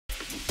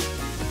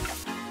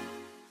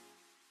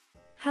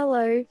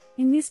Hello,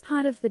 in this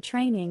part of the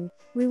training,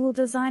 we will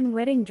design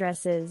wedding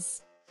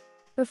dresses.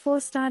 Before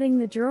starting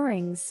the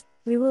drawings,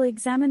 we will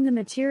examine the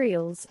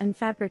materials and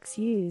fabrics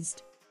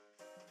used.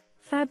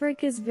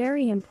 Fabric is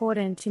very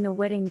important in a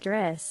wedding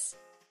dress.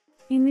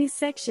 In this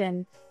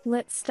section,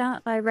 let's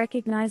start by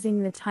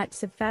recognizing the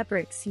types of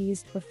fabrics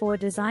used before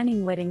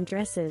designing wedding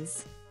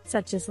dresses,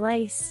 such as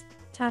lace,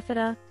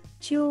 taffeta,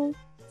 tulle,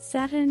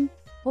 satin,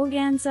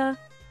 organza,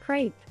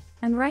 crepe,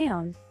 and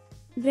rayon.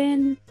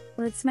 Then,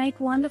 let's make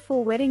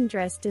wonderful wedding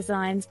dress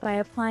designs by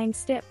applying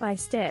step by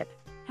step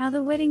how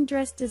the wedding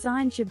dress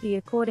design should be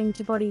according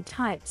to body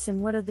types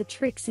and what are the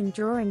tricks in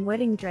drawing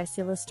wedding dress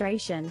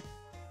illustration.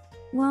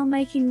 While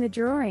making the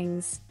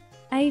drawings,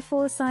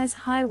 A4 size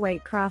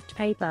high-weight craft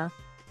paper,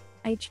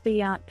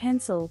 HB art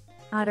pencil,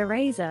 art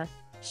eraser,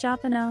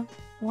 sharpener,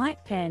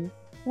 white pen,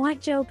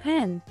 white gel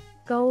pen,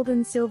 gold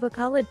and silver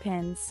colored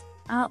pens,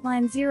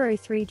 Artline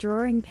 03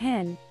 drawing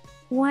pen,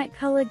 white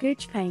color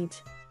gouache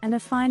paint, and a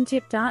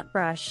fine-tipped art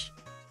brush.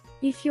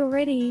 If you're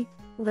ready,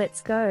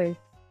 let's go.